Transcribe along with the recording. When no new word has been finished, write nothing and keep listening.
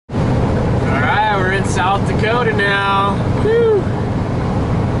South Dakota now. Woo.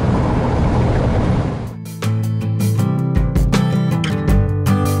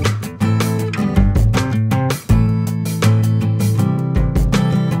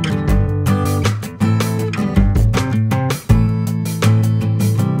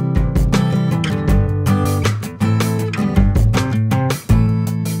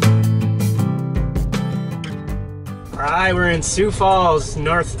 Alright, we're in Sioux Falls,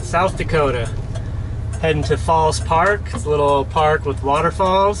 South Dakota. Heading to Falls Park. It's a little park with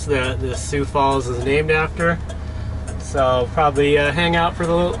waterfalls that the Sioux Falls is named after. So probably hang out for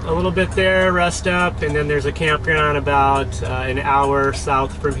a little bit there, rest up, and then there's a campground about an hour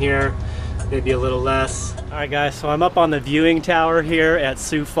south from here, maybe a little less. Alright guys, so I'm up on the viewing tower here at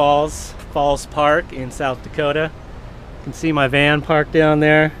Sioux Falls, Falls Park in South Dakota. You can see my van parked down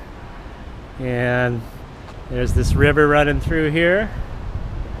there, and there's this river running through here.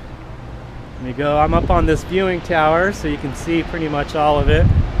 There you go. I'm up on this viewing tower so you can see pretty much all of it.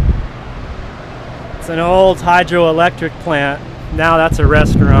 It's an old hydroelectric plant. Now that's a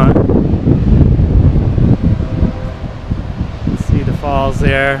restaurant. See the falls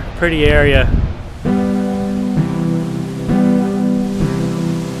there. Pretty area.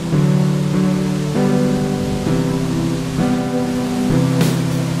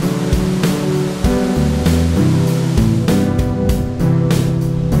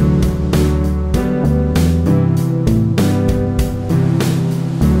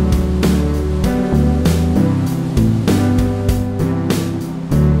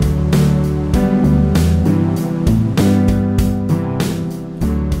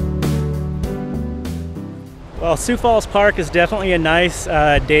 Well, Sioux Falls Park is definitely a nice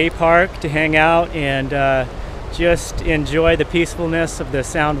day park to hang out and just enjoy the peacefulness of the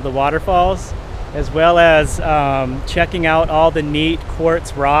sound of the waterfalls, as well as checking out all the neat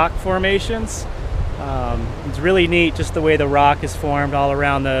quartz rock formations. It's really neat just the way the rock is formed all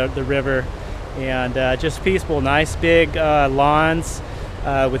around the river, and just peaceful, nice big lawns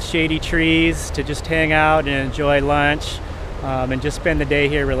with shady trees to just hang out and enjoy lunch and just spend the day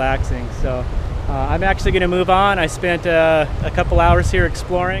here relaxing. So I'm actually going to move on. I spent a couple hours here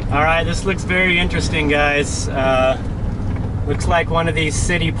exploring. All right, this looks very interesting, guys. Looks like one of these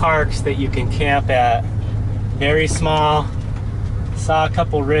city parks that you can camp at. Very small. Saw a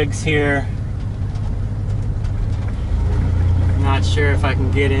couple rigs here. Not sure if I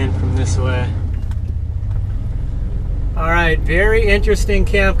can get in from this way. All right, very interesting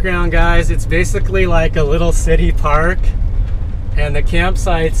campground, guys. It's basically like a little city park, and the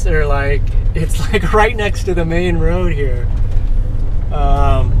campsites are like, it's like right next to the main road here.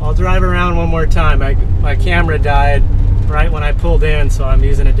 I'll drive around one more time. My camera died right when I pulled in, so I'm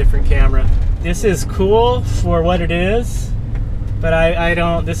using a different camera. This is cool for what it is, but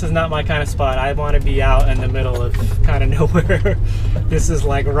this is not my kind of spot. I want to be out in the middle of kind of nowhere. This is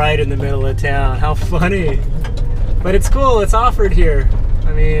like right in the middle of town. How funny. But it's cool, it's offered here.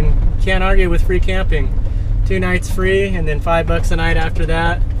 I mean, can't argue with free camping. 2 nights free and then $5 a night after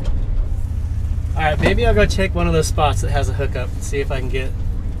that. All right, maybe I'll go check one of those spots that has a hookup and see if I can get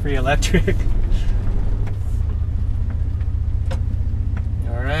free electric.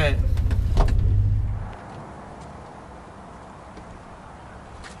 All right.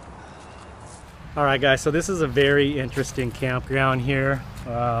 All right, guys, so this is a very interesting campground here.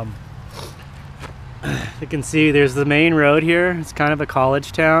 You can see there's the main road here. It's kind of a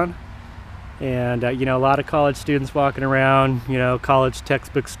college town. And you know, a lot of college students walking around, you know, college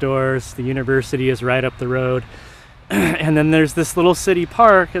textbook stores. The university is right up the road. And then there's this little city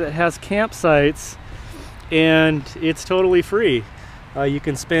park that has campsites, and it's totally free. You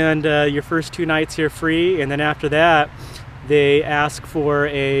can spend your first 2 nights here free, and then after that they ask for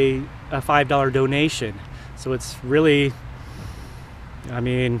a $5 donation. So it's really, I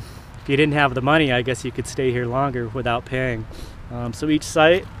mean, if you didn't have the money, I guess you could stay here longer without paying. So each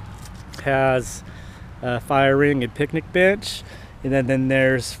site has a fire ring and picnic bench, and then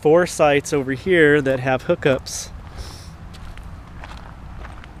there's 4 sites over here that have hookups.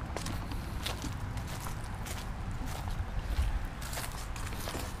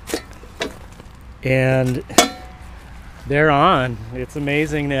 And they're on. It's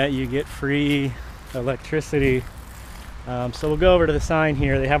amazing that you get free electricity. So we'll go over to the sign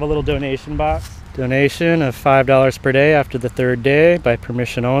here. They have a little donation box. Donation of $5 per day after the 3rd day, by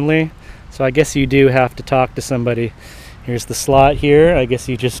permission only. So I guess you do have to talk to somebody. Here's the slot here. I guess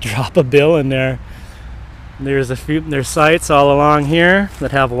you just drop a bill in there. There's sites all along here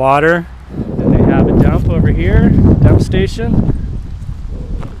that have water. And they have a dump over here, dump station.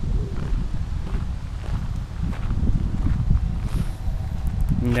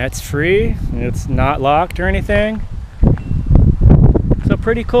 And and that's free. It's not locked or anything. So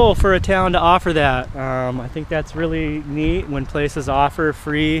pretty cool for a town to offer that. I think that's really neat when places offer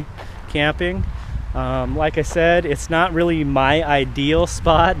free camping. Like I said, it's not really my ideal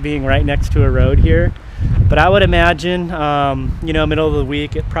spot being right next to a road here, but I would imagine, you know, middle of the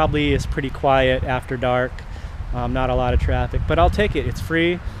week, it probably is pretty quiet after dark. Not a lot of traffic, but I'll take it. It's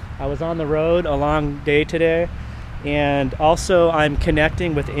free. I was on the road a long day today, and also I'm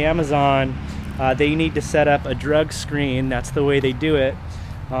connecting with Amazon. They need to set up a drug screen. That's the way they do it.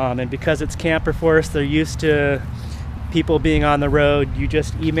 And because it's Camper Force, they're used to people being on the road. You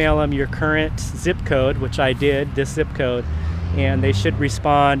just email them your current zip code, which I did, this zip code, and they should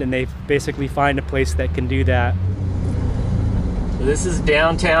respond, and they basically find a place that can do that. So this is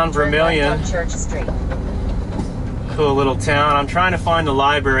downtown Vermilion. Church Street. Cool little town. I'm trying to find the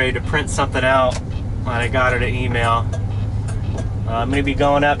library to print something out. I got it an email. I'm going to be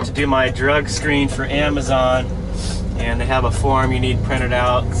going up to do my drug screen for Amazon, and they have a form you need printed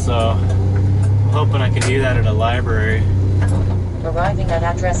out, so I'm hoping I can do that at a library. Arriving at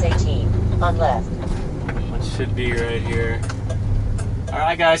address 18, on left. Which should be right here.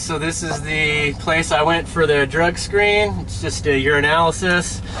 Alright guys, so this is the place I went for the drug screen. It's just a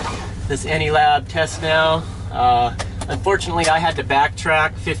urinalysis. This AnyLab test now. Unfortunately, I had to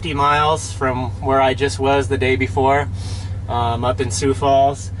backtrack 50 miles from where I just was the day before, up in Sioux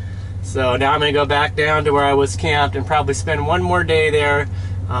Falls. So now I'm going to go back down to where I was camped and probably spend one more day there.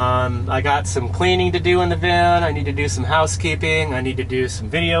 I got some cleaning to do in the van. I need to do some housekeeping. I need to do some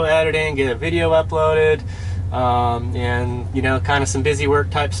video editing, get a video uploaded, and you know, kind of some busy work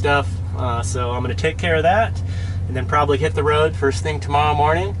type stuff. So I'm going to take care of that and then probably hit the road first thing tomorrow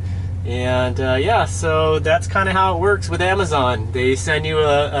morning. And yeah, so that's kind of how it works with Amazon. They send you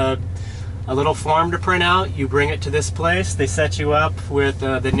a little form to print out. You bring it to this place. They set you up with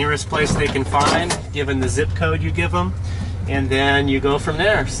the nearest place they can find, given the zip code you give them, and then you go from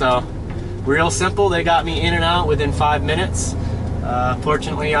there. So real simple. They got me in and out within 5 minutes.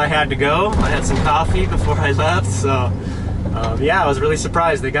 Fortunately, I had to go. I had some coffee before I left, so yeah, I was really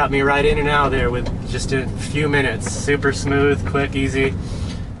surprised. They got me right in and out there with just a few minutes. Super smooth, quick, easy.